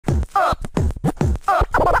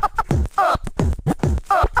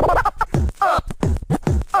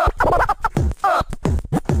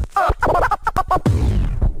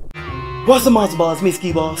What's up, Monster Balls? Me,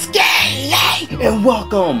 Ski Balls, and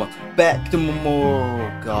welcome back to more.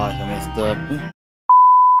 Oh gosh, I messed up.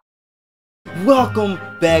 Welcome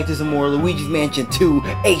back to some more Luigi's Mansion 2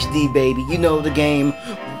 HD, baby. You know the game.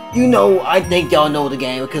 You know, I think y'all know the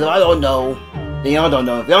game, because if I don't know, then y'all don't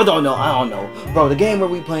know. If y'all don't know, I don't know. Bro, the game where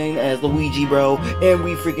we playing as Luigi, bro, and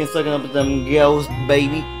we freaking sucking up at them girls,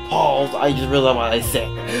 baby. Pause, I just realized what I said.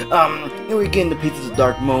 And we're getting the pieces of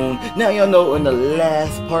Dark Moon. Now y'all know in the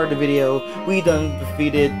last part of the video, we done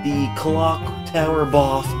defeated the Clock Tower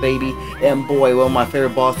boss, baby. And boy, one of my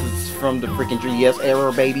favorite bosses from the freaking 3DS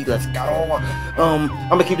era, baby. Let's go. I'm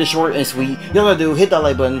gonna keep this short and sweet. Y'all gotta do, hit that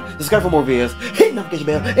like button, subscribe for more videos, hit the notification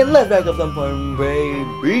bell, and let's back up some fun,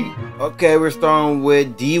 baby. Okay, we're starting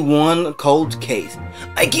with D1 Cold Case.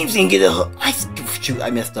 I can't seem to get a shoot, I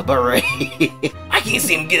messed up already. I can't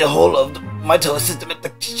seem to get a hold of my toilet system at the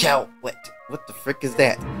chatlet. What the frick is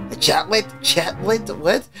that? A chatlet? Chatlet?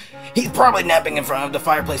 What? He's probably napping in front of the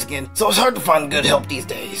fireplace again, so it's hard to find good help these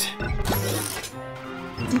days.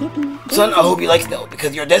 Son, I hope you like snow,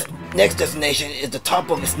 because your next destination is the top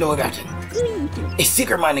of a snowy mountain. A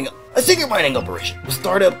secret mining operation was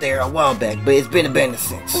started up there a while back, but it's been abandoned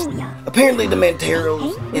since. Apparently the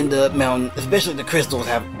materials in the mountain, especially the crystals,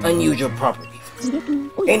 have unusual properties.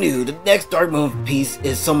 Anywho, the next Dark Moon piece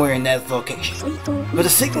is somewhere in that location. But the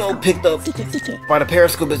signal picked up by the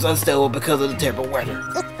periscope is unstable because of the terrible weather.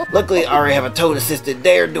 Luckily, I already have a toad assistant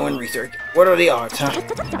there doing research. What are the odds, huh?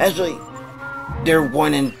 Actually, they're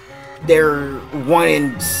 1 in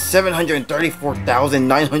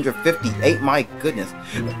 734,958, my goodness.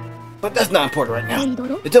 But that's not important right now.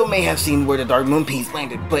 The toad may have seen where the Dark Moon piece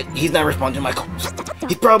landed, but he's not responding to my calls.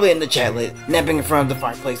 He's probably in the chatlet, napping in front of the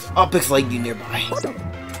fireplace. I'll pixelate you nearby.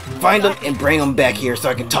 Find him and bring him back here so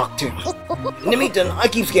I can talk to him. In the meantime, I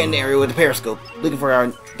keep scanning the area with the periscope, looking for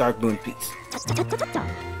our Dark Moon piece.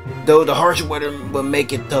 Though the harsh weather will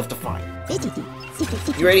make it tough to find.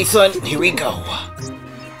 You ready, son? Here we go.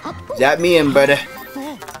 Zap me in, brother.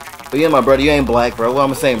 But yeah, my brother, you ain't black, bro. Well, I'm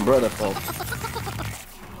the same brother, folks.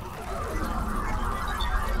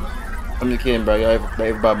 I'm just kidding, bro.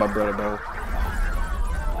 Everybody my brother, bro.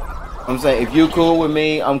 I'm saying, if you cool with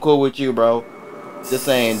me, I'm cool with you, bro. Just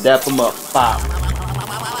saying, dap him up. Pop.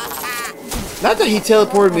 Not that he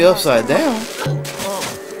teleported me upside down.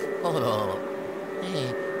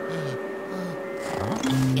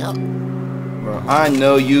 Bro, I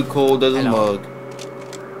know you cold as a mug.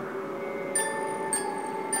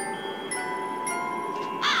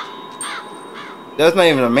 That's not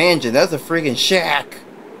even a mansion. That's a freaking shack.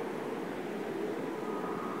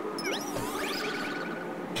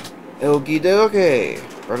 Okie dokie.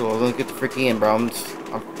 First of all, let's get the freaking in, bro. I'm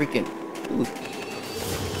freaking,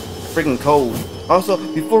 freaking cold. Also,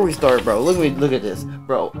 before we start, bro, look at this,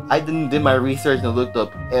 bro. I did my research and looked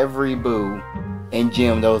up every boo and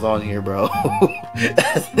gem that was on here, bro.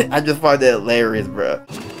 I just find that hilarious, bro.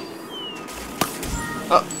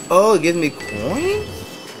 Oh, it gives me coins?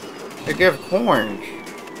 It gives coins.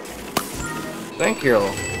 Thank you.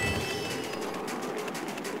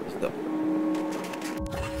 Let's go.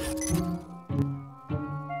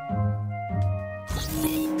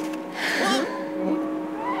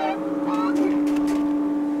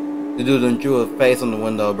 The dude done drew a face on the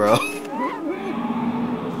window, bro.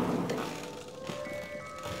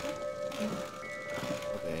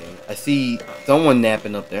 Okay, I see someone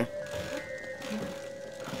napping up there.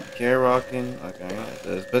 Chair rocking. Okay,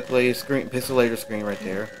 there's pixelator screen right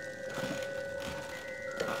there.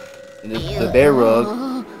 And the bear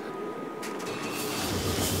rug.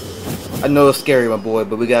 I know it's scary, my boy,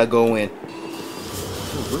 but we gotta go in.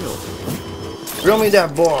 For real. Throw me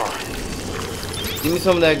that bar. Give me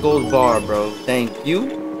some of that gold bar, bro. Thank you.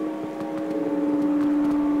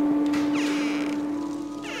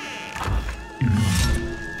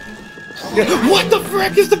 What the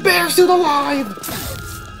frick? Is the bear suit alive?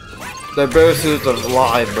 The bear suit's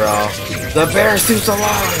alive, bro. The bear suit's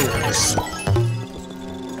alive.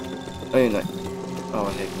 Oh,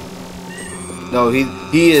 heck. No,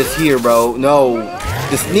 he is here, bro. No,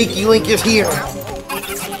 the sneaky link is here.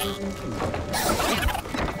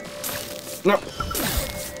 No.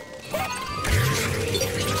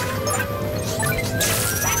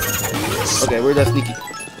 Okay, where's that sneaky?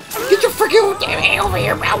 Get your freaking damn over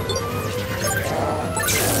here, bro.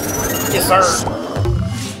 Yes, sir.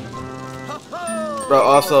 Bro,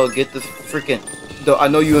 also get this freaking. Though I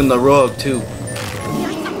know you in the rug too.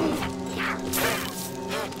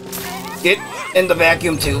 Get in the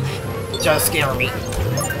vacuum too. Just scare me.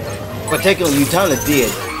 But technically, you kinda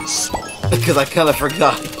did. Because I kinda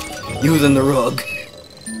forgot using the rug.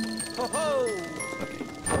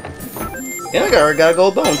 Okay. And I got a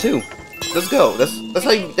gold bone too. Let's go.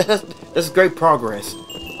 That's great progress.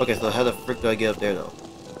 Okay, so how the frick do I get up there though?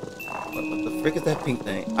 What the frick is that pink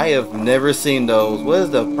thing? I have never seen those. What is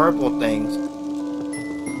the purple things?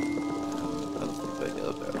 How the frick do I get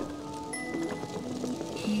up there?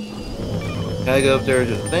 Can I go up there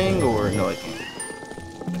to the thing or no I can't?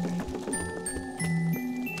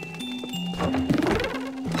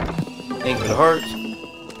 Thank you for the hearts.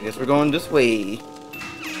 I guess we're going this way.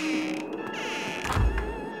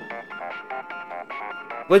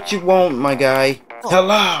 What you want, my guy?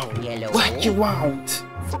 Hello. What you want?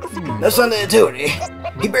 That's something to it.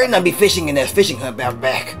 He better not be fishing in that fishing hut out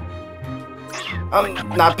back. I'm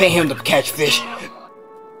not paying him to catch fish.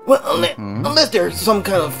 Well, unless there's some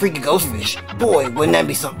kind of freaky ghost fish. Boy, wouldn't that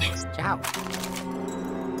be something?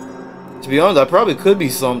 To be honest, I probably could be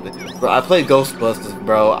something. Bro, I played Ghostbusters,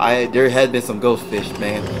 bro. There had been some ghost fish,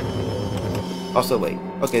 man. Also, wait.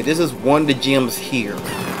 Okay, this is one of the gems here.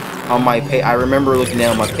 On my I remember looking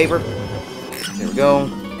down my paper. There we go.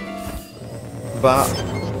 Bop.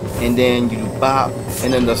 And then you bop.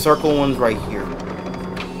 And then the circle one's right here.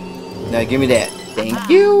 Now give me that. Thank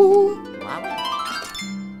you.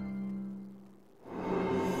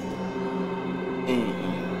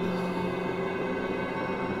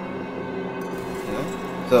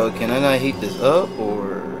 So can I not heat this up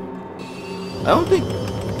or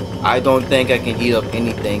I don't think I can heat up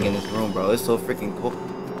anything in this room, bro. It's so freaking cool.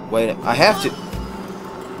 Wait, I have to.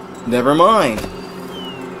 Never mind.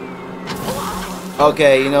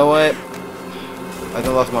 Okay, you know what? I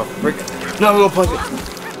done lost my freaking. No, I'm gonna punch it.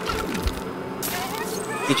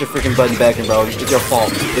 Get your freaking button back in, bro. It's your fault.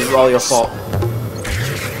 This is all your fault.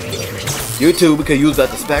 You too, because you was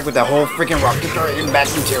about to smack with that whole freaking rock. Get your back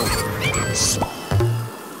into.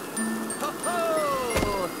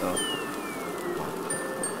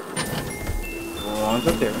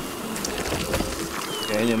 Up there.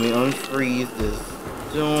 Okay, then we unfreeze this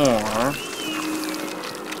door.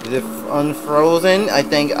 Is it unfrozen? I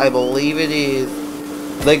believe it is.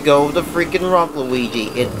 Let go of the freaking rock, Luigi.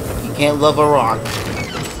 You can't love a rock.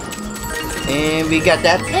 And we got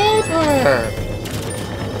that paper.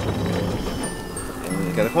 And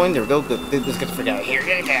we got a coin. There we go. Good. This gets freaked out. Here,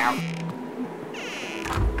 get it down.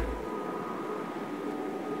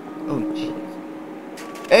 Oh, jeez.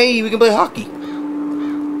 Hey, we can play hockey.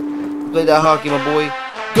 Play that hockey, my boy.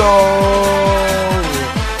 Go!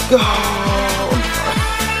 Go!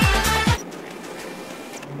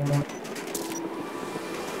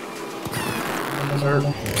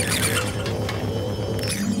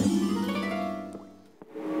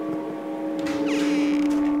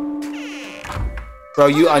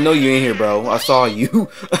 Bro, I know you in here, bro. I saw you.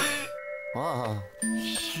 Oh,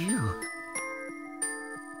 phew.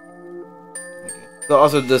 So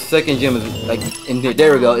also the second gem is like in here.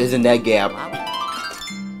 There we go. Is in that gap.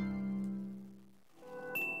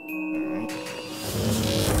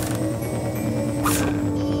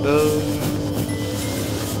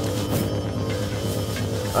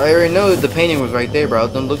 I already know the painting was right there, bro.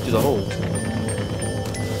 Don't look through the hole.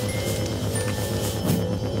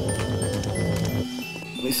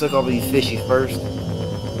 Let me suck all these fishies first.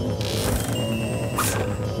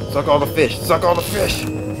 Suck all the fish. Suck all the fish.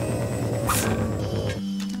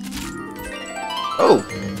 Oh!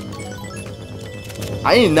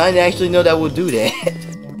 I did not actually know that would do that.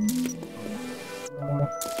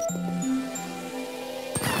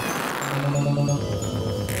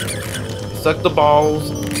 Suck the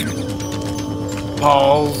balls.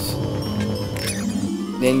 Balls.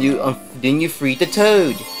 Then you free the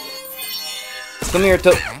toad. Come here,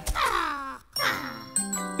 toad.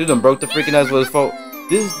 Dude done broke the freaking ice with his forehead.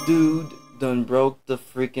 This dude done broke the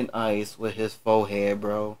freaking ice with his forehead,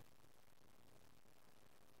 bro.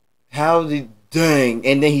 How did... Dang.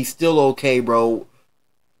 And then he's still okay, bro.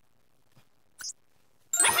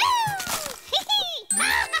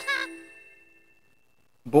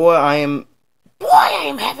 Boy, I am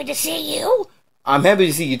happy to see you. I'm happy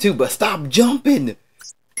to see you too, but stop jumping.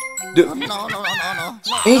 Dude. No. And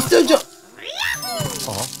he's still jumping.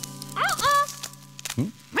 Oh.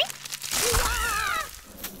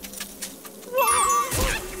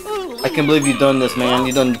 I can't believe you done this, man.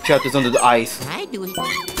 You done trapped us under the ice. I do it.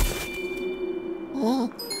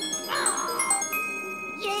 Oh.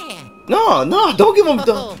 Yeah. No, don't give him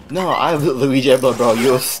the... No, Luigi, bro,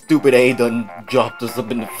 you're stupid A done dropped us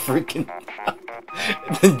up in the freaking...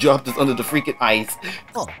 then dropped us under the freaking ice.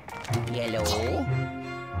 Oh. Yellow.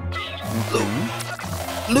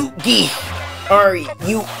 Luigi! Alright,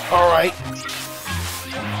 you alright?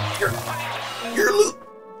 Your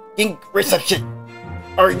looting reception.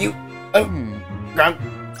 Are you ground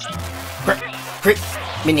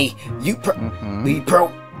mini? You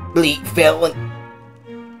probably fell in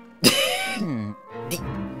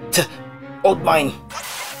the old mine.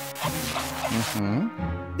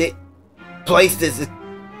 The place is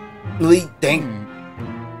really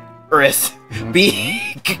dangerous. Be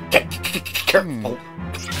careful.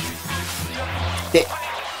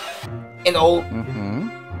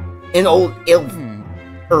 An old elf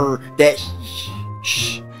that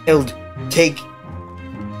he'll take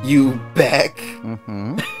you back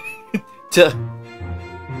to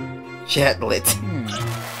Chatlet.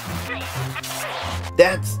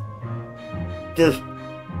 That's the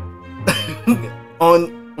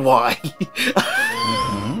on why.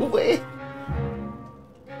 Wait.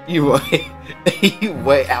 You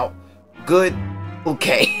way out. Good.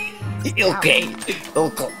 Okay. Okay.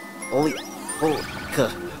 Licka.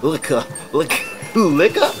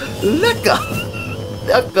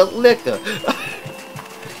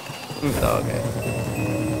 Okay.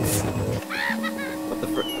 What the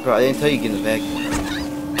frick? Bro, I didn't tell you to get in the vacuum.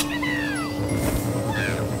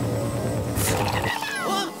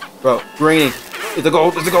 Bro, green. It's a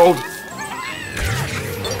gold.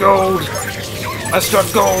 Gold. I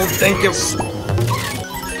struck gold. Thank you.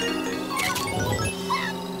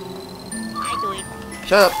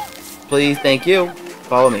 Shut up. Please, thank you.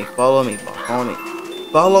 Follow me. Follow me.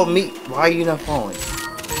 Why are you not following?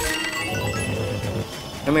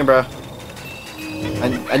 Come here, bro.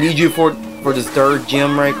 I need you for this third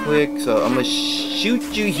gem right quick. So I'm gonna shoot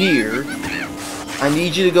you here. I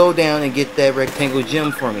need you to go down and get that rectangle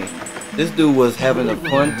gem for me. This dude was having a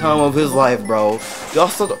fun time of his life, bro. Y'all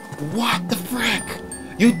saw the... What the frick?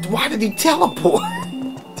 Why did he teleport?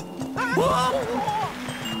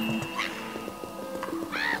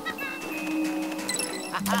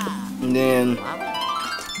 And then...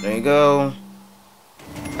 There you go.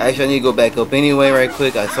 Actually, I need to go back up anyway right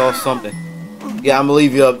quick. I saw something. Yeah, I'm gonna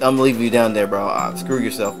leave you up. I'm gonna leave you down there, bro. Screw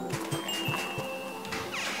yourself.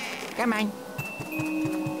 Come on.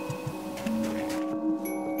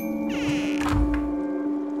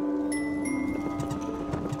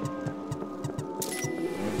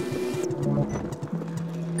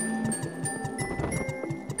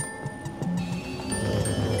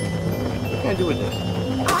 What can I do with this?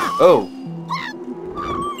 Oh.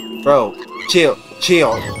 Bro, chill.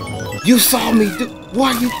 You saw me do...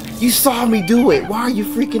 Why you saw me do it? Why are you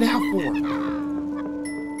freaking out for?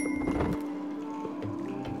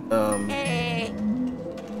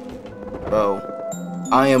 Bro,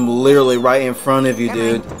 I am literally right in front of you,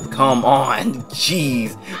 dude. Come on,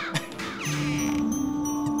 jeez.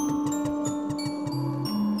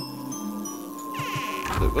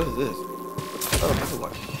 What is this? Oh, this is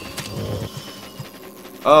what.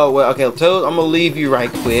 Oh, well, okay, Toad, I'm gonna leave you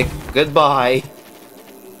right quick. Goodbye.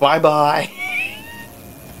 Bye-bye.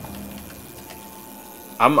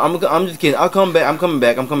 I'm just kidding. I'll come back. I'm coming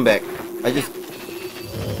back. I just...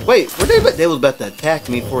 Wait, were they was about to attack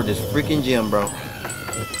me for this freaking gem, bro.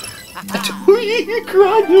 You're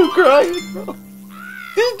crying, bro.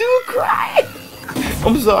 This dude crying.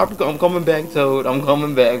 I'm sorry. I'm coming back, Toad. I'm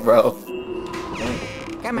coming back, bro.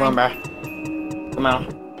 Come on, bro. Come on.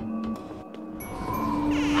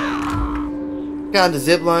 God, the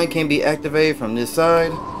zip line can be activated from this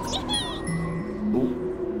side.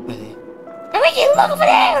 Luigi, look over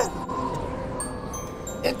there!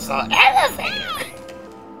 It's an elevator!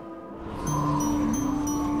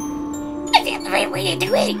 It's the elevator we need to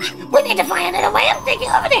reach! We need to find another way of thinking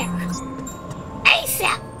over there!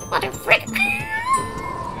 ASAP, motherfucker!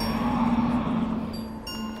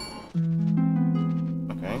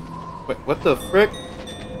 Okay. Wait, what the frick?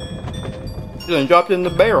 You done dropped it in the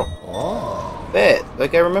barrel. Oh. Bad.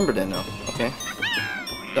 Like I remember that now. Okay.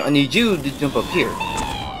 So I need you to jump up here.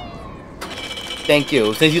 Thank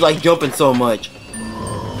you. Since you like jumping so much.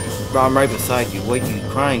 Bro, I'm right beside you. What you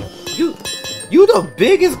crying? You the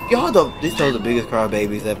biggest. These are the biggest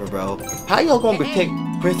crybabies ever, bro. How y'all gonna protect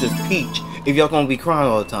Princess Peach if y'all gonna be crying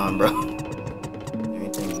all the time, bro?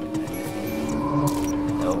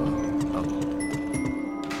 No.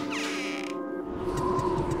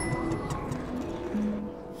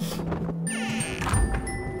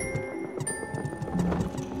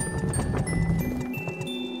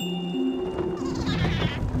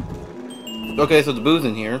 Okay, so the boo's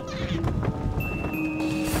in here.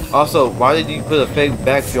 Also, why did you put a fake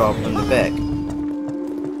backdrop on the back?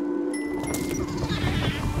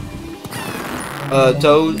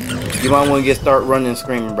 Toad, you might want to start running and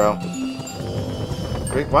screaming, bro.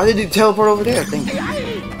 Rick, why did you teleport over there? Thank you.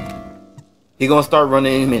 He gonna start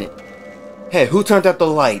running in a minute. Hey, who turned out the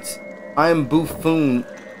lights? I'm Buffoon.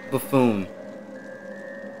 Buffoon.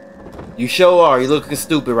 You sure are. You're looking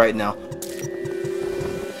stupid right now.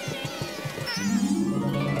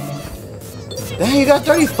 Dang, you got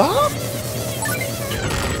 35?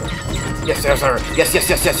 Yes, yes, sir. Yes, yes,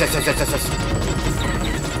 yes, yes, yes, yes, yes, yes,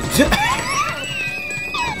 yes.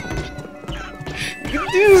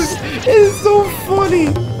 Dude, it's so funny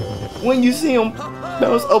when you see him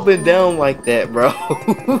bounce up and down like that, bro.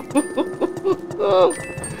 Okay,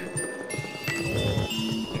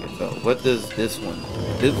 so what does this one?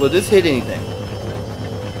 Will this hit anything?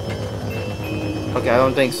 Okay, I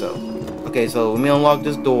don't think so. Okay, so let me unlock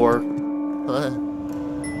this door.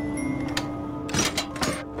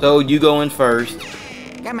 So you go in first.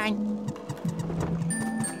 Come on.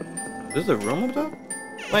 There's a room up top?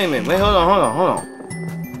 Wait a minute. Wait, hold on.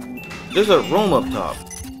 There's a room up top.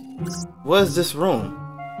 What is this room?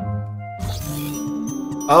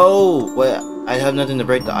 Oh, wait. I have nothing to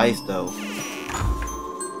break the ice, though.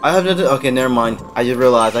 I have nothing. Okay, never mind. I just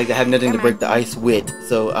realized I have nothing to break the ice with,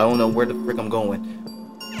 so I don't know where the frick I'm going.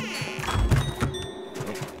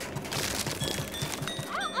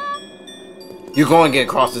 You're going to get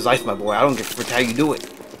across this ice, my boy. I don't give a frick how you do it.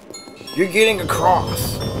 You're getting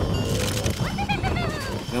across.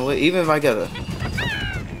 You know what? Even if I gotta.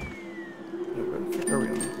 Where are we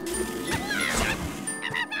on?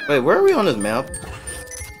 Wait, where are we on this map?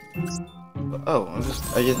 Oh,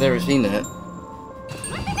 I just never seen that.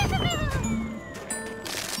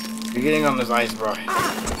 You're getting on this ice, bro.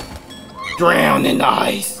 Drown in the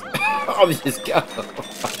ice. I'm just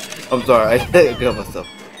I'm sorry, I got myself.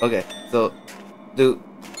 Okay, so, dude,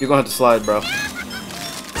 you're gonna have to slide, bro.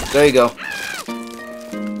 There you go.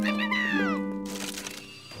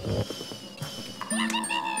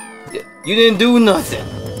 You didn't do nothing.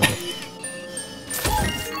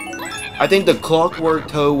 I think the Clockwork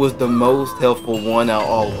Toad was the most helpful one out of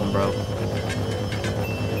all of them, bro.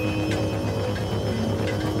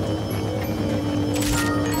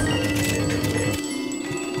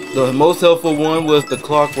 The most helpful one was the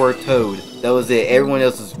Clockwork Toad. That was it. Everyone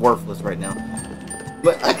else is worthless right now.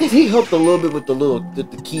 But I guess he helped a little bit with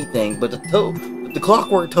the key thing. But the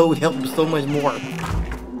Clockwork Toad helped so much more.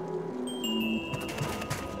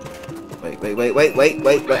 Wait.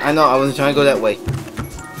 I know I wasn't trying to go that way.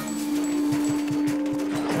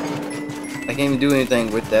 I can't even do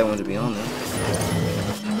anything with that one, to be honest.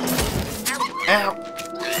 Ow!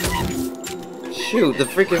 Shoot, the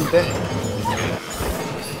freaking bat.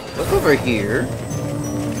 Look over here.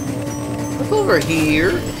 Look over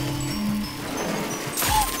here.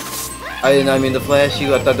 I did not mean to flash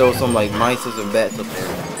you. I thought there was some like mice and bats up there.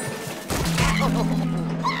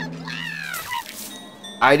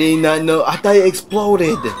 I did not know. I thought it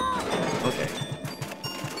exploded. Okay.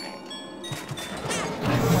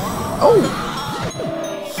 Oh.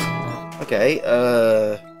 Okay.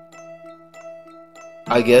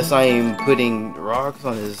 I guess I am putting rocks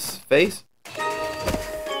on his face.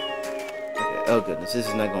 Oh goodness, this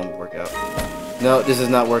is not going to work out. No, this is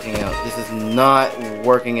not working out. This is not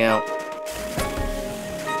working out.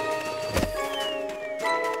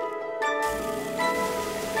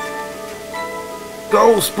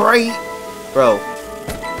 Go, Sprite! Bro.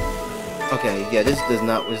 Okay, yeah, this is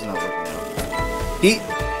not working out.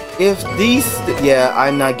 Yeah,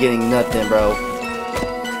 I'm not getting nothing, bro.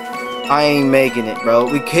 I ain't making it, bro.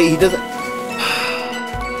 He doesn't.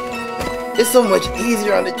 It's so much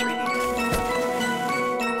easier on the tree.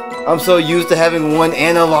 I'm so used to having one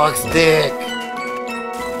analog stick.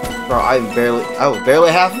 Bro, I was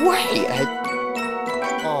barely halfway.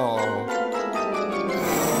 Oh.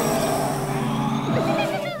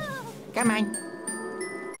 Come on.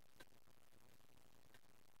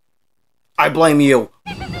 I blame you.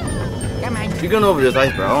 Come on. You're going over this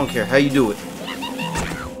ice, bro. I don't care how you do it.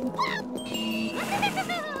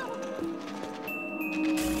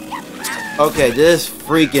 Okay, this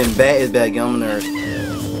freaking bat is back on the earth.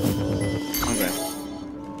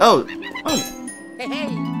 Oh, Hey.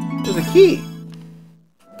 there's a key.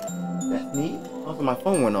 That's neat. Also, my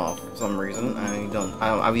phone went off for some reason.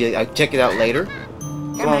 I check it out later.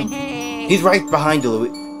 Come on. Hey. He's right behind you, Louis.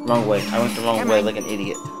 Wrong way. I went the wrong way like an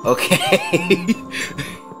idiot. Okay.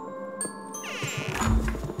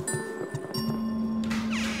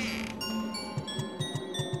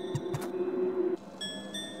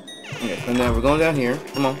 Okay, so now we're going down here.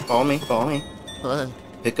 Come on, follow me.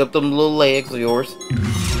 Pick up them little legs of yours.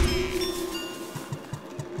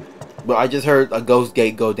 But I just heard a ghost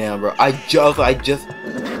gate go down, bro. I just. He's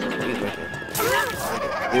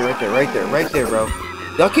right there, bro.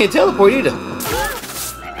 Y'all can't teleport either.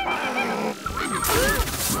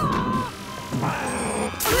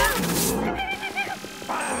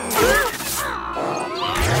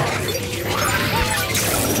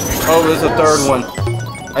 Oh, there's a third one.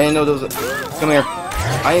 I didn't know there was a... Come here.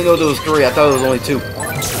 I didn't know there was 3. I thought it was only 2.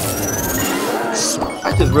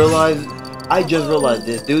 I just realized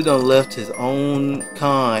this dude done left his own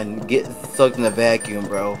kind get sucked in the vacuum,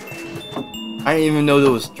 bro. I didn't even know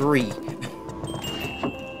there was 3. Okay,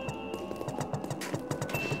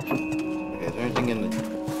 is there anything in the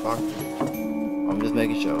box? I'm just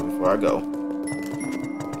making sure before I go.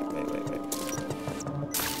 Wait.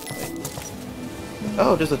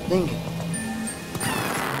 Oh, there's a thing.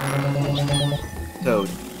 Toad,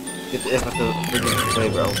 get the F out the freaking way,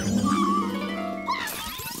 bro.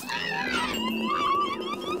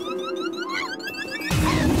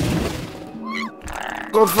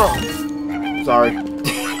 Go Frogs! Sorry.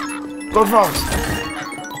 Go Frogs!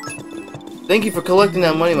 Thank you for collecting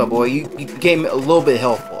that money, my boy. You became a little bit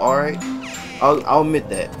helpful, alright? I'll admit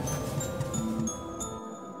that.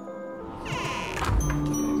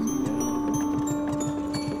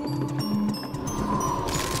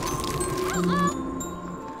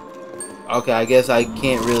 Okay, I guess I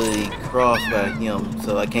can't really cross by him,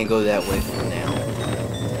 so I can't go that way for now.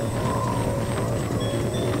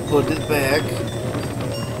 Put this back.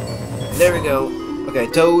 There we go. Okay,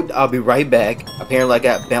 Toad, I'll be right back. Apparently I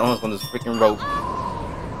got balanced on this freaking rope.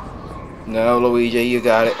 No, Luigi, you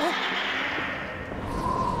got it.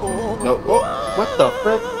 No, oh, what the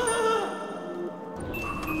frick?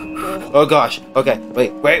 Oh gosh. Okay,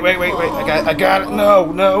 wait. I got it.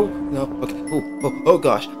 No. Okay. Oh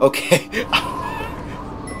gosh. Okay.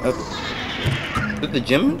 There's the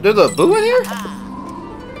gym? There's a boo in here?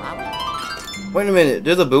 Wait a minute.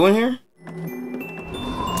 There's a boo in here?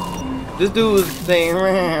 This dude was saying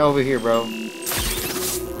over here, bro.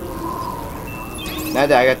 Now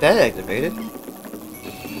that I got that activated.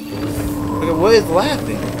 Look at what is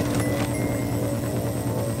laughing.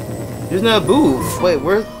 There's not a boo. Wait,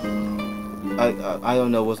 where's... I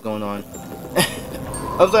don't know what's going on.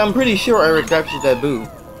 I'm pretty sure I recaptured that boo.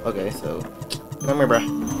 Okay, so... Come here, bro.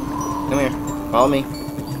 Come here. Follow me.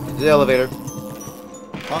 To the elevator.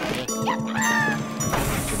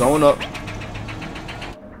 We're going up.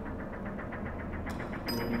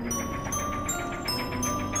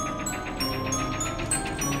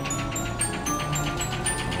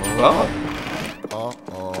 Oh.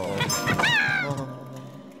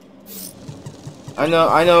 I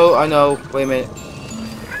know. Wait a minute.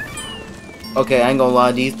 Okay, I ain't gonna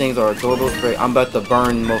lie, these things are adorable. Straight. I'm about to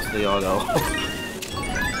burn most of y'all though.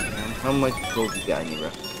 How much gold you got in here,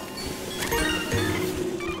 bro?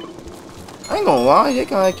 I ain't gonna lie, they're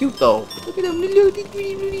kinda cute though. Look at them.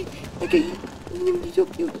 Okay, they're so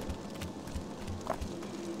cute.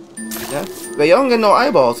 Yeah? But y'all don't get no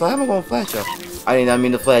eyeballs, so how am I gonna flash y'all? I did not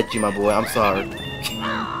mean to flash you, my boy. I'm sorry.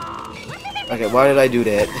 Okay, why did I do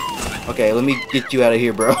that? Okay, let me get you out of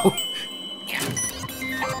here, bro. Here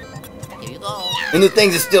you go. And the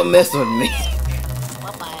things are still messing with me.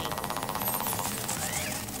 Bye-bye.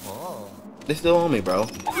 Oh. They're still on me, bro.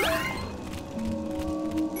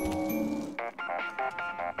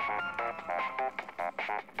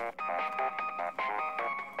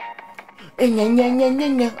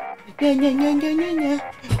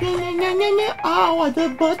 Ow, the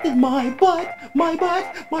butt is my butt, my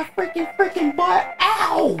freaking butt.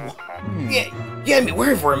 Ow! Yeah, you had me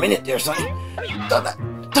worried for a minute there, son. Thought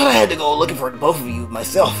I had to go looking for both of you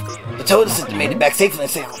myself. The Toad assistant made it back safely and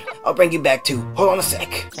sound. I'll bring you back too. Hold on a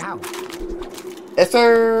sec. Ciao. Yes,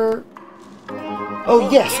 sir. Oh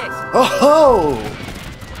yes. Oh ho!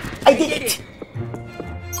 I did it.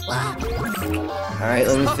 All right,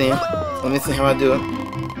 let me see. Let me see how I do it.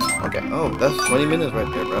 Okay. Oh, that's 20 minutes right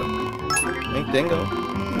there, bro. Dingo.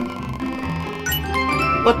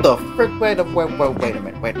 What the frick? Wait a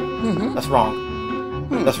minute. That's wrong.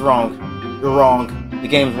 That's wrong. You're wrong. The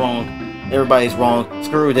game's wrong. Everybody's wrong.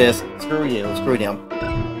 Screw this. Screw you. Screw them.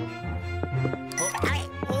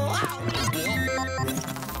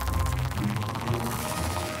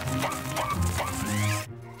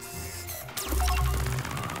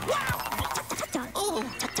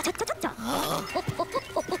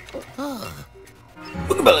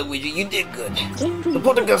 Luigi, you did good. The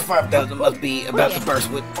Poltergeist 5000 must be about to burst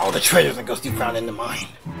with all the treasures and ghosts you found in the mine.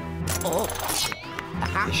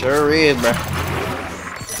 It sure is, bro.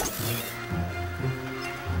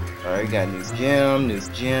 Alright, got a new gem, and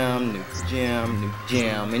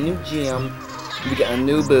new gem. We got a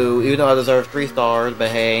new boo, even though I deserve 3 stars, but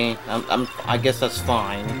hey, I guess that's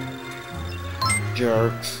fine.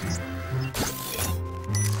 Jerks.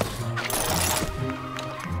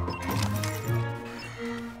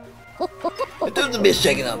 The dude's a bit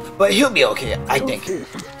shaken up, but he'll be okay, I think.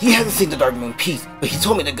 He hasn't seen the Dark Moon piece, but he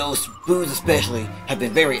told me the ghosts, boos especially, have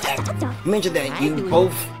been very active. He mentioned that you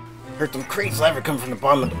both Heard some crazy saliva coming from the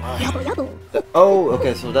bottom of the mine. Oh,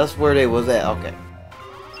 okay, so that's where they was at. Okay.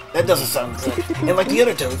 That doesn't sound good. And like the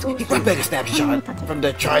other toads, he brought back a snapshot from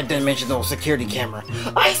the tri-dimensional security camera.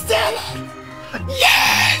 I said it!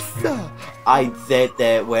 Yes! I said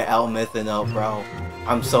that without messing up, bro.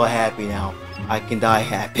 I'm so happy now. I can die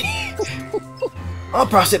happy. I'll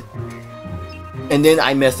process it. And then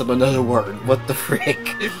I messed up another word. What the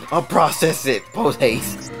frick? I'll process it. Post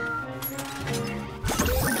haste.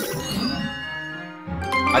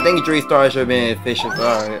 I think 3 stars should have been efficient.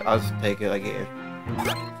 Alright, I'll just take it, I guess.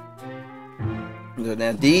 So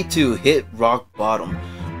now D2 hit rock bottom.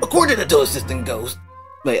 According to the Toad Assistant Ghost.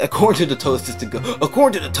 Wait, according to the Toad Assistant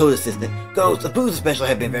Ghost, the Boo's special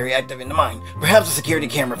have been very active in the mine. Perhaps a security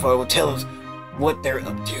camera photo will tell us what they're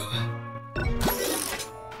up to.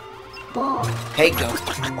 Hey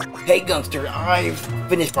Gungster, I've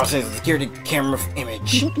finished processing the security camera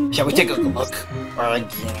image. Shall we take a look?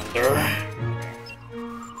 Alexander.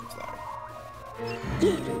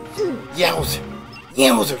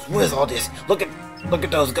 Yowzers, what is all this? Look at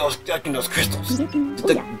those ghosts stuck in those crystals. Did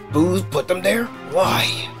the Boos put them there?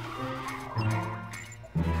 Why?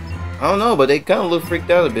 I don't know, but they kind of look freaked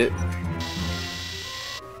out a bit.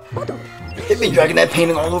 They've been dragging that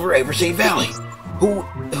painting all over Evershade Valley.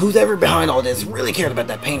 Who's ever behind all this really cared about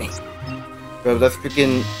that painting? Bro, that's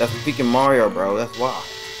freaking Mario, bro. That's why.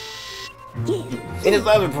 In his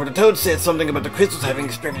lab report, the Toad said something about the crystals having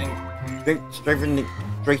strengthening.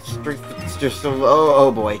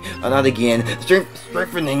 Oh boy, not again.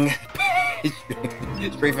 Strengthening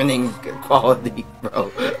quality,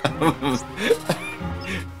 bro.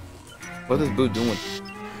 What is Boo doing?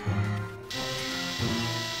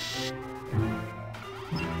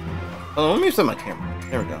 Oh, let me set my camera.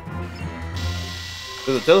 There we go.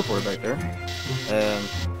 There's a teleporter back there.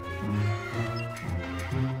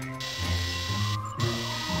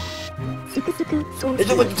 It's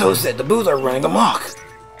just like the Toad said, the Boos are running amok.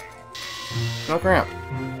 No crap.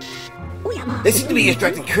 They seem to be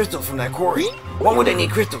extracting crystals from that quarry. Why would they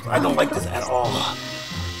need crystals? I don't like this at all.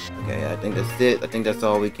 Okay, I think that's it. I think that's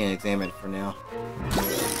all we can examine for now.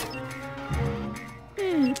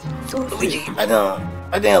 Luigi, I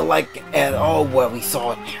didn't like at all what we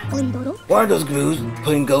saw in there. Why are those Boos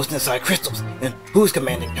putting ghosts inside crystals? And who's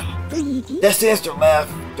commanding them? That sinister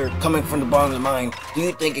laughter coming from the bottom of the mine, do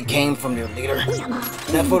you think it came from their leader?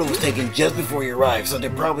 That photo was taken just before you arrived, so they're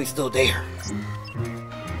probably still there.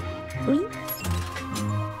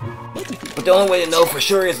 But the only way to know for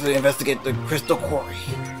sure is to investigate the crystal quarry.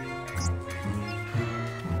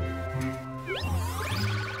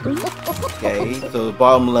 Okay, so the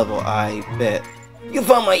bottom level, I bet. You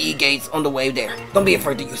found my E-gates on the way there. Don't be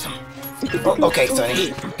afraid to use them. Oh, okay,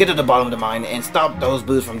 Sonny. Get to the bottom of the mine and stop those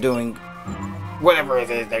Boos from doing whatever it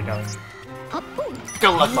is they're doing.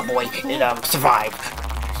 Good luck, my boy, and survive.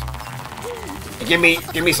 And give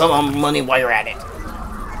me some money while you're at it.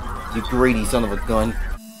 You greedy son of a gun.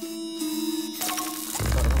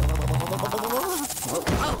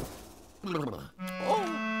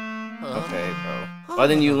 Okay, bro. Why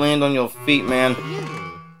didn't you land on your feet, man?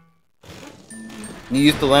 You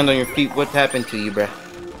used to land on your feet. What happened to you, bruh?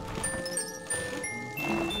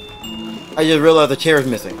 I just realized the chair is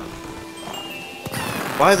missing.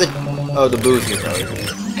 Why is it? Oh, the Boos here, bro.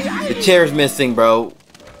 The chair's missing, bro.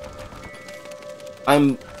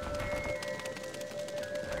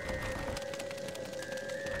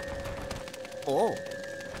 Oh.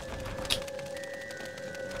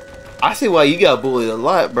 I see why you got bullied a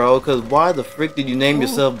lot, bro. Cause why the frick did you name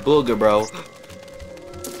yourself Booger, bro?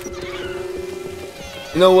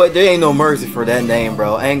 You know what? There ain't no mercy for that name,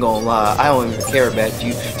 bro. I ain't gonna lie. I don't even care about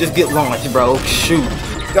you. Just get launched, bro. Shoot.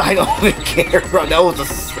 I don't even care, bro. That was a...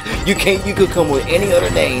 You could come with any other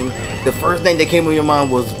name. The first name that came in your mind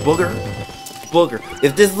was Booger. Booger.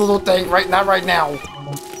 If this little thing right now.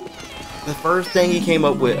 The first thing he came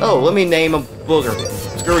up with. Oh, let me name him Booger.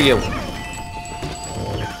 Screw you.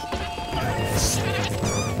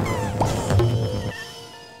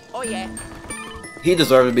 Oh yeah. He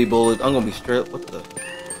deserved to be bullied. I'm gonna be stripped. What the?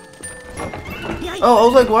 Oh, I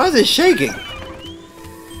was like, why is it shaking?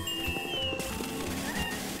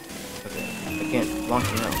 Okay, I can't launch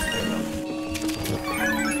him out.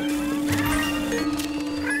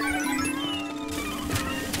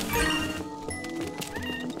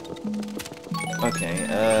 Okay,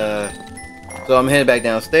 so I'm headed back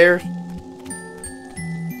downstairs.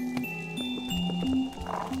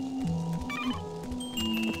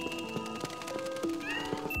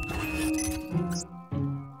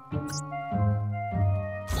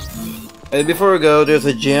 And before we go, there's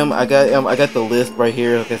a gym. I got the list right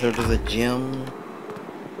here. Okay, so there's a gym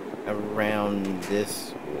around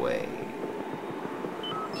this way.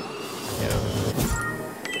 Yeah.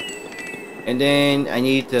 And then I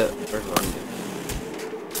need to. First of all,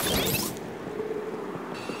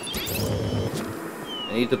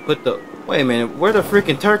 I need to put the. Wait a minute, where the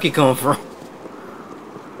freaking turkey come from?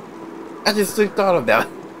 I just thought about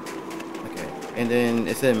it. Okay, and then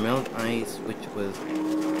it said melt ice, which was.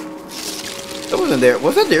 That wasn't there.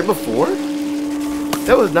 Was that there before?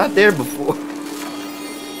 That was not there before.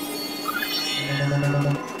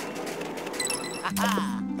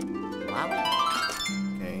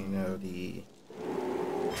 Okay, now the.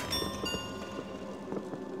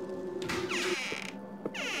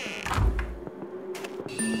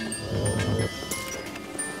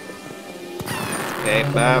 Okay,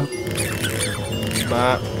 bop,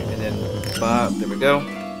 bop, and then bop. There we go.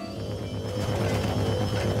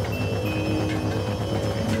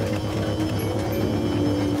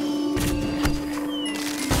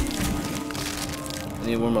 I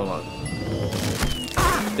need one more log.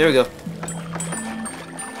 There we go.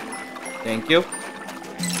 Thank you.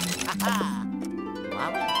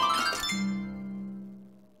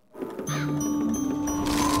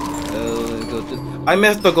 I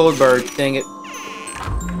missed the gold bird. Dang it.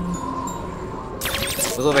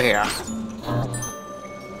 It was over here.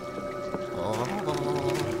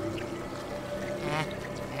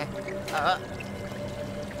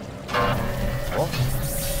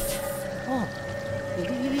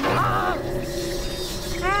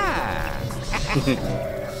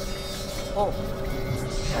 Oh,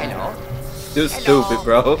 hello. You're stupid,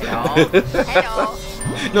 bro. Hello.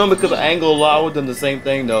 No, because the angle allowed them the same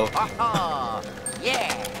thing, though. Oh,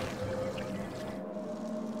 yeah.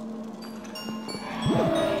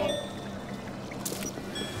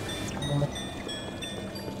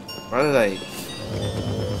 Why did I?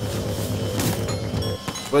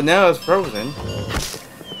 But now it's frozen.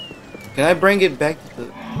 Can I bring it back to the?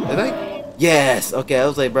 Did I? Yes. Okay. I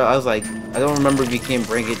was like, bro. I was like, I don't remember if you can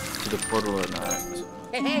bring it to the portal or not.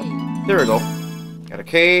 Hey. There we go. Got a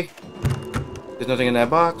key. There's nothing in that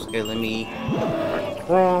box. Okay, let me mark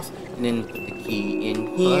across and then put the key in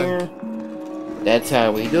here. That's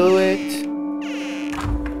how we do it.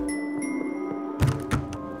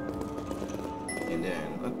 And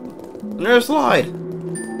then another slide.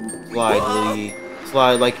 Slide, Luigi.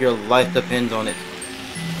 Slide like your life depends on it.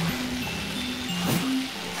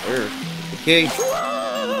 There's the key.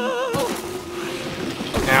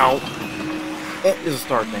 Ow. It is a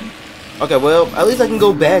star thing. Okay, well, at least I can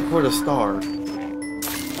go back for the star.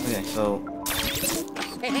 Okay, so.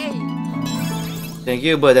 Thank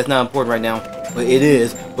you, but that's not important right now. But it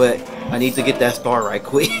is, but I need to get that star right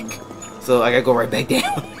quick. So I gotta go right back down.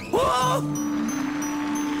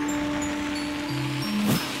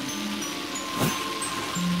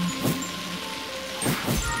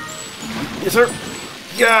 Yes, sir.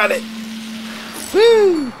 Got it.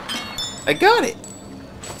 Woo! I got it.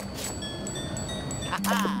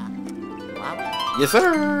 Yes,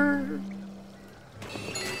 sir.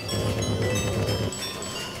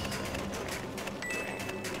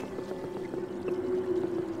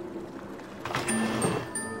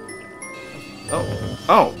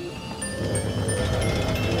 Oh.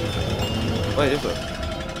 Wait, this way.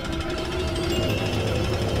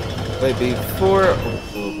 Wait, before.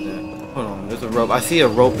 Hold on, there's a rope. I see a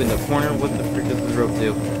rope in the corner. What the frick does this rope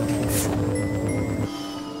do?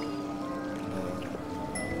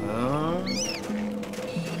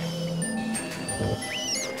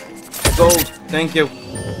 Gold. Thank you.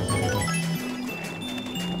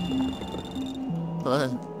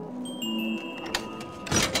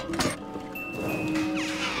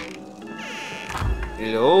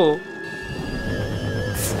 Hello.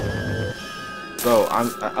 Bro, I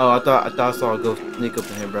thought I saw a ghost sneak up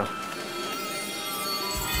in here, bro.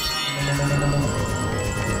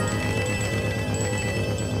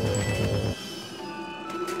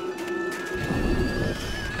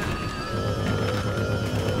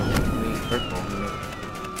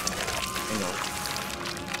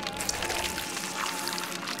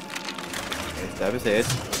 Stab his head.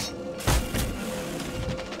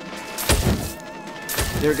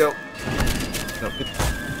 There we go. No,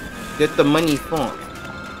 get the money font.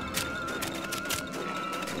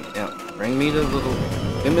 Now, bring me the little.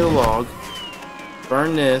 Give me the log.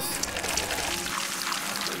 Burn this.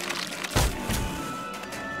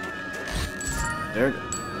 There we go.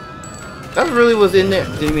 That really was in there.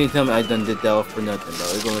 Didn't mean to tell me I done did that for nothing,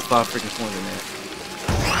 though. There's only 5 freaking coins in there.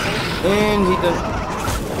 And he done.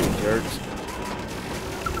 Jerks.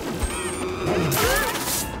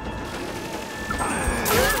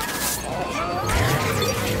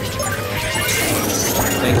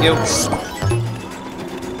 Thank you.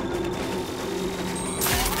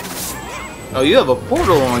 Oh, you have a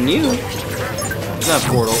portal on you. Not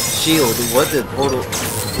portal, shield. What did portal?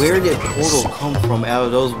 Where did portal come from out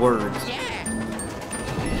of those words?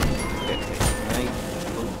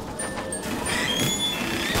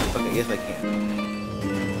 Okay, yes I can.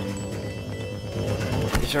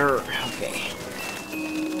 Sure. Okay.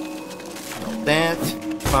 That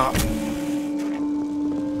pop.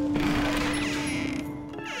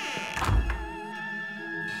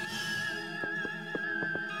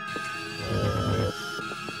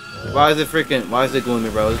 Why is it freaking? Why is it gluing me,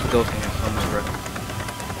 bro? It's ghost hand. Oh my god.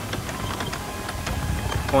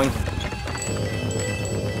 Point.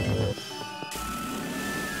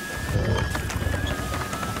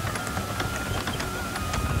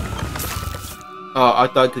 Oh, I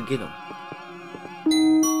thought I could get him.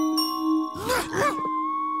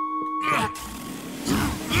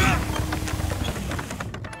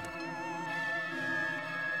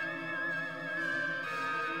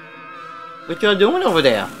 What y'all doing over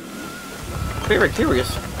there? Very curious.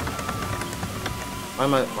 Why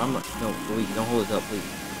am I, no, Luigi, don't hold it up, please.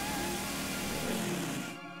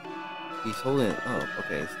 He's holding it up,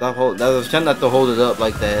 okay, stop holding, I was trying not to hold it up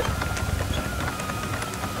like that.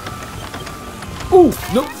 Ooh,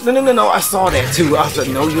 no, I saw that too. I said,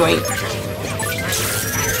 no, you ain't.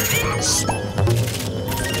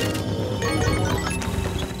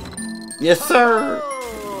 Yes, sir.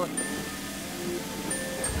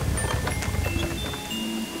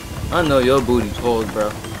 I know your booty cold, bro.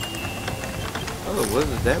 Oh, what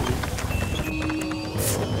is that?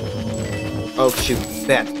 Oh, shoot.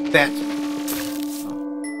 That.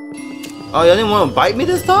 Oh, y'all didn't want to bite me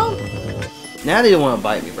this time? Now they didn't want to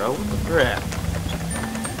bite me, bro. What the crap?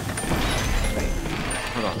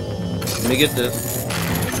 Hold on. Let me get this.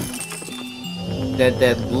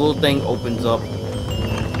 That little thing opens up.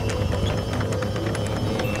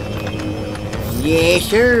 Yeah,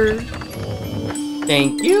 sure.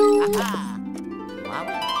 Thank you.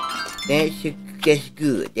 That's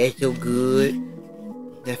good. That's so good.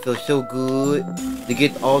 That feels so good to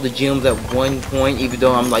get all the gems at one point, even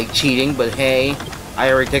though I'm like cheating. But hey,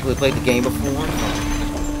 I already technically played the game before.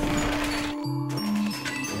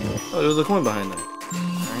 Oh, there was a coin behind that.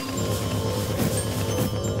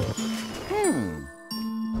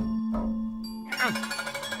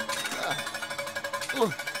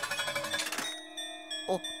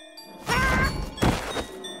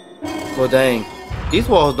 Well, dang. These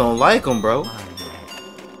walls don't like them, bro.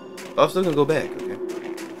 I'm still gonna go back, okay.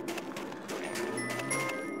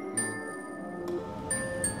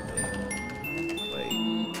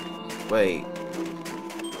 Wait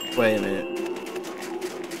a minute.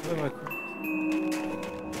 How do I cross?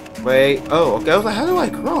 Wait. Oh, okay. I was like, how do I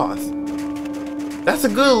cross? That's a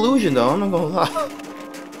good illusion, though. I'm not gonna lie.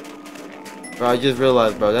 Bro, I just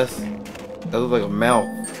realized, bro. That looks like a mouth.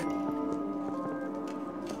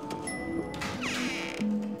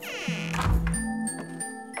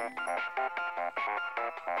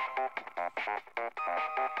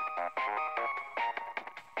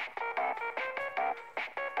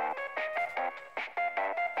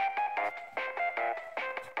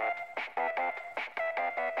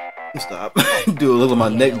 Stop. Dude, look at my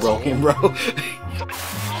neck broken, bro.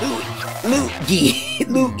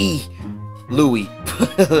 Louie.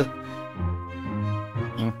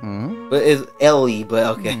 But it's Ellie,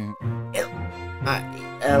 but okay.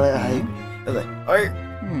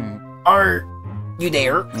 Are you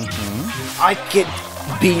there? I can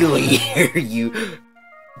barely hear you.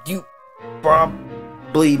 You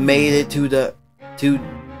probably made it to the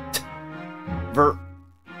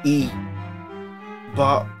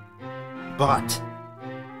bot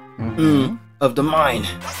of the mine.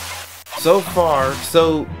 So far,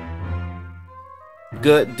 so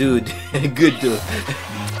good, dude. Good, dude.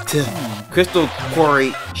 Crystal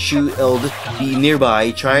quarry should be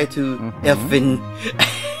nearby. Try to effing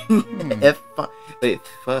wait,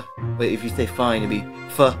 if you say fine, it'd be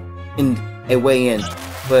in a way in.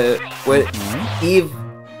 But what if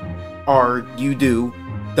are you do?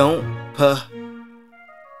 Don't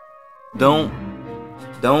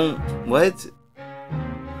what?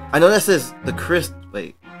 I know that says the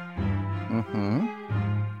wait.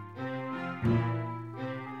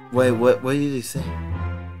 Wait, what did he say?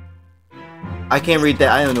 I can't read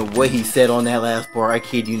that. I don't know what he said on that last part. I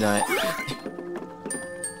kid you not.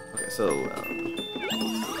 Okay, so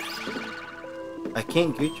I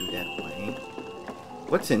can't get you that way.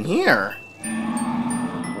 What's in here?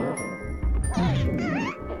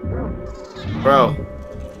 Bro.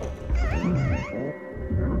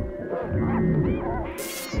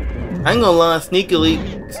 I ain't gonna lie, Sneaky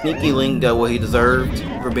Link got what he deserved,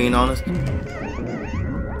 for being honest.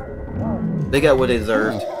 They got what they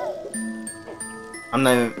deserved. I'm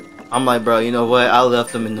not even, I'm like, bro, you know what? I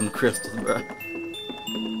left them in them crystals, bro.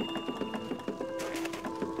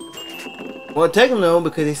 Well, take him though,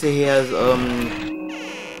 because they say he has,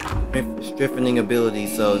 strengthening ability,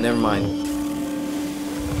 so never mind.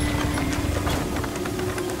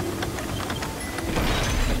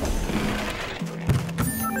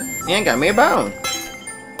 And got me a bone.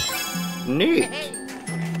 Neat.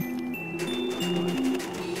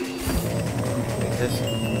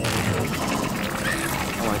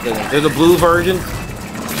 Oh my goodness. There's a blue version.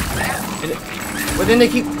 But then they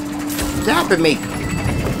keep zapping me.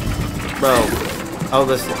 Bro. Oh,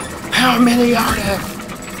 listen. How many are there?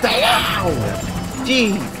 Stay down!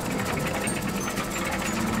 Jeez.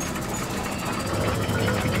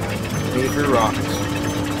 Favorite rocks.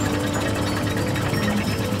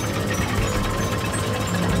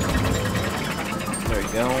 There we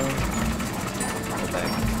go. Go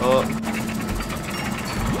back up.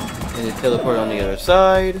 And then teleport on the other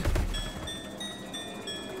side.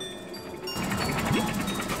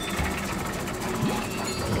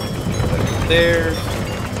 There.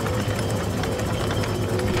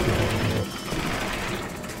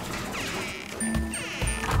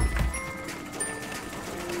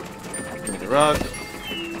 The rock.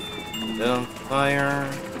 Down fire.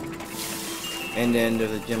 And then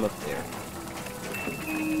there's a gem up there.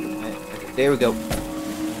 There we go.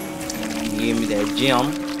 Give me that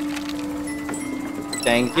gem.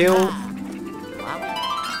 Thank you.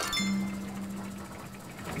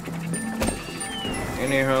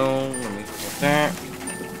 Anyhow, let me get that.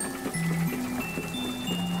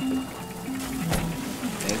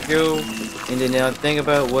 Thank you. And then now think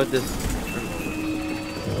about what this.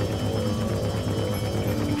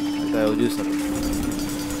 I will do something.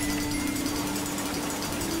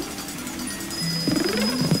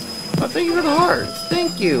 Oh, thank you for the hearts.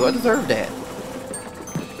 Thank you. I deserve that.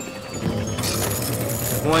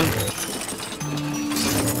 One.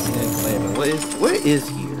 What is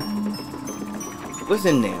here? What's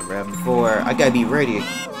in there, bro? Before I gotta be ready.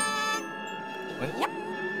 What?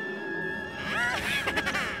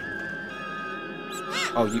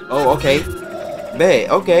 Oh, you. Oh, okay. Bet.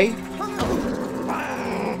 Okay.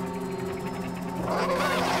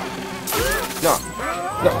 No.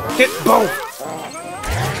 Hit both.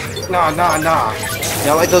 Nah.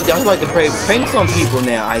 Y'all like to prank some people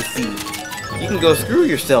now. I see. You can go screw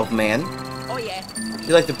yourself, man. Oh yeah.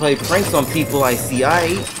 You like to play pranks on people. I see.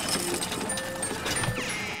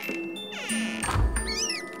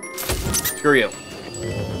 Screw you.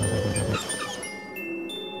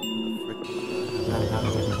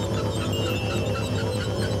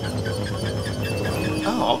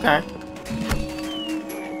 Oh, okay.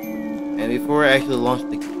 And before I actually launch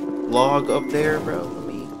the log up there, bro,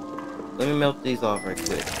 let me melt these off right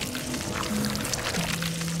quick.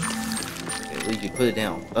 Okay, Luigi, put it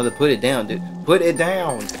down. Put it down, dude. Put it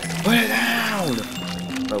down. Put it down.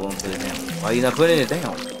 Bro, won't put it down. Why are you not putting it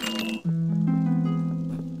down?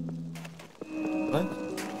 What?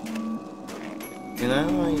 Can I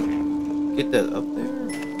like get that up there?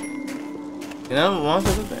 Can I launch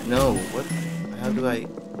it up there? No. What? How do I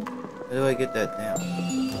get that down?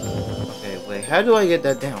 Okay, wait. How do I get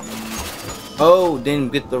that down? Oh, then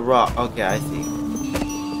get the rock. Okay, I see.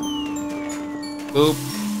 Boop.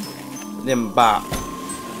 Then bop.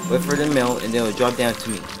 Wait for it to melt, and then it'll drop down to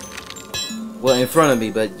me. Well, in front of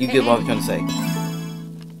me, but you get what I'm trying to say.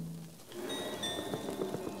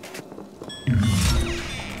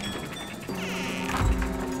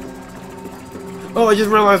 Oh, I just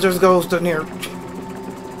realized there's a ghost in here.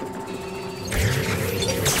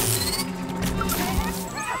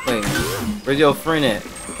 Wait, where's your friend at?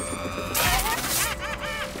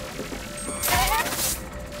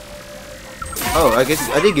 Oh, I guess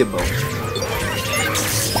I did get both.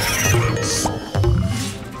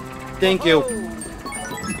 Thank you.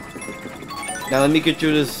 Now let me get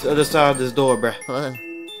you this other side of this door, bruh.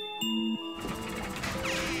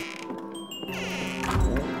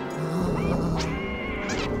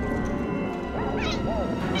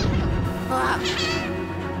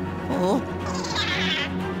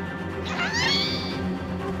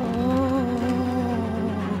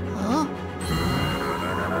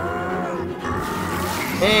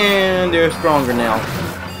 And they're stronger now.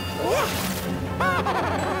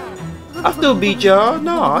 I still beat y'all.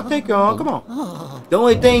 No, I'll take y'all. Come on. The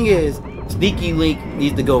only thing is, Sneaky Link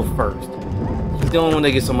needs to go first. He's the only one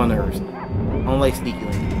that gets on my nerves. I don't like Sneaky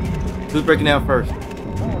Link. Who's breaking out first?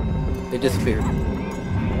 They disappeared.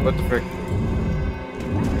 What the frick?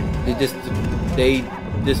 They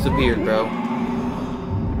disappeared, bro.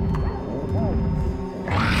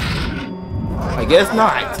 I guess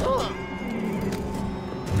not.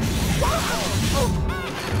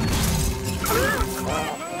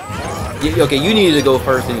 Okay, you needed to go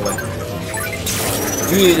first anyway.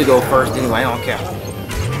 You needed to go first anyway, I don't care.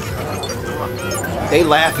 They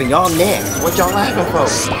laughing, y'all next. What y'all laughing for?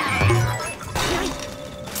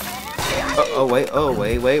 Oh, wait. Oh,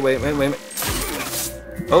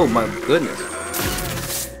 my goodness.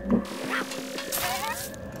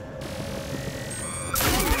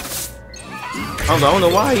 I don't know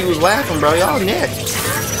why he was laughing, bro. Y'all next.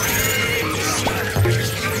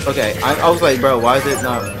 Okay, I was like, bro, why is it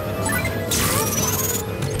not?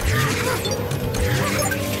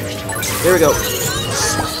 There we go.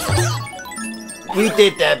 We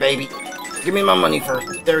did that, baby. Give me my money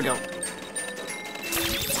first. There we go.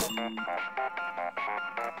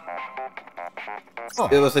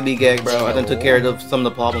 It was a big gag, bro. I done took care of some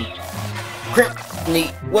of the problem. Crimp,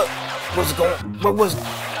 neat. What was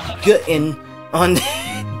getting on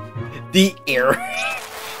the air?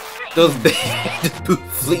 Those bad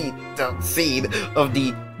fleet the seed of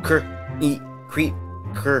the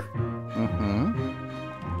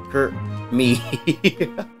me.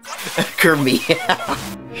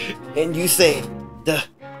 And you say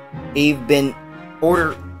they've been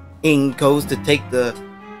ordering goes to take the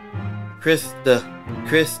Krista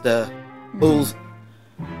Bulls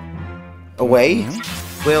away?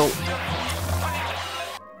 Well,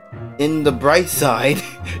 in the bright side,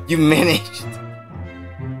 you managed.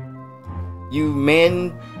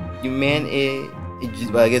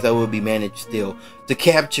 Well, I guess I would be managed still to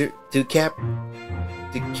capture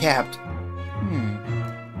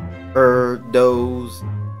those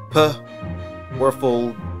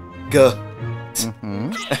powerful guts.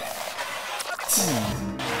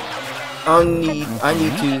 I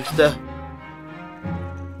need to study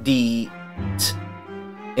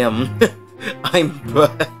I'm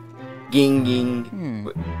bringing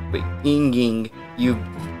you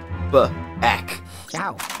back.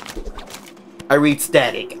 Ciao. I read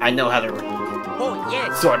static. I know how to read. Oh,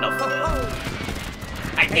 yes. Sort of.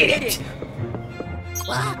 I did it.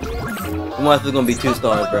 Unless it's gonna be 2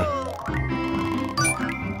 stars, bro.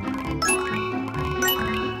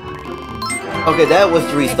 Okay, that was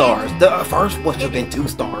 3 stars. The first one should have been 2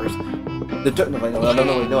 stars.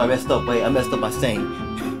 No, I messed up. Wait, I messed up my saying.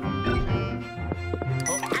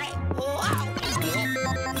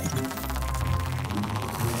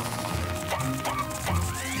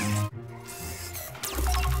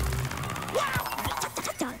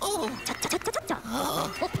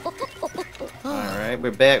 Alright,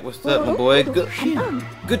 we're back. What's up, my boy? Good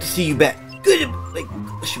to see you back. Good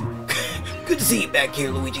to see you back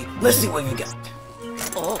here, Luigi. Let's see what you got.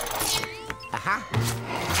 Oh. Aha.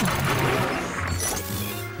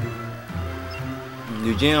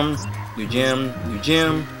 New gem.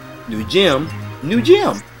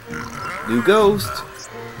 New ghost.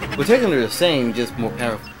 We're technically the same, just more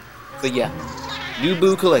powerful. But yeah. New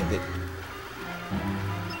boo collected.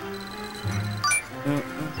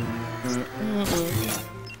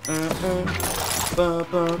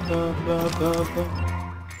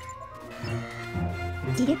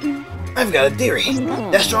 I've got a theory.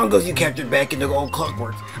 That strong ghost you captured back in the old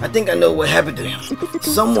clockwork. I think I know what happened to him.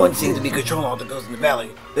 Someone seems to be controlling all the ghosts in the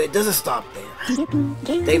valley, but it doesn't stop there.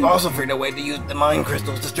 They've also figured a way to use the mind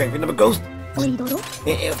crystals to strengthen the ghost. And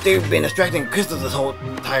if they've been extracting crystals this whole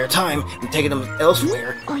entire time and taking them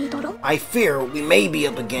elsewhere, I fear we may be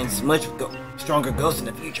up against much stronger ghosts in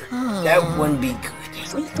the future. That wouldn't be good.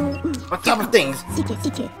 On top of things,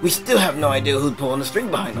 we still have no idea who's pulling the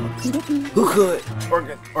string behind them. Who could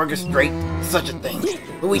orchestrate such a thing?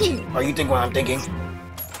 Luigi, are you thinking what I'm thinking?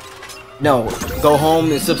 No, go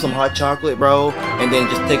home and sip some hot chocolate, bro, and then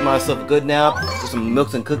just take myself a good nap with some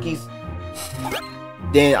milks and cookies.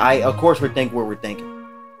 Then of course we're thinking what we're thinking.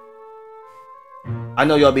 I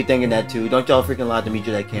know y'all be thinking that too. Don't y'all freaking lie to me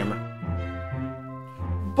to that camera.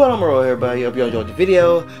 But I'm gonna roll, everybody. Hope y'all enjoyed the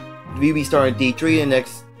video. We be starting D3 in the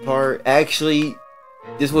next part. Actually,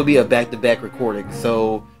 this will be a back-to-back recording.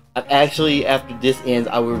 So, actually, after this ends,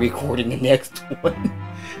 I will record in the next one.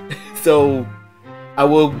 So, I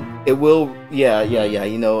will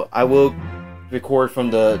record from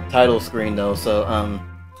the title screen though. So,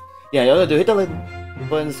 yeah, y'all do hit that like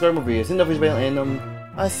button, subscribe my videos, hit the notification bell, and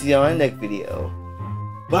I'll see y'all in the next video.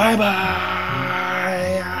 Bye bye.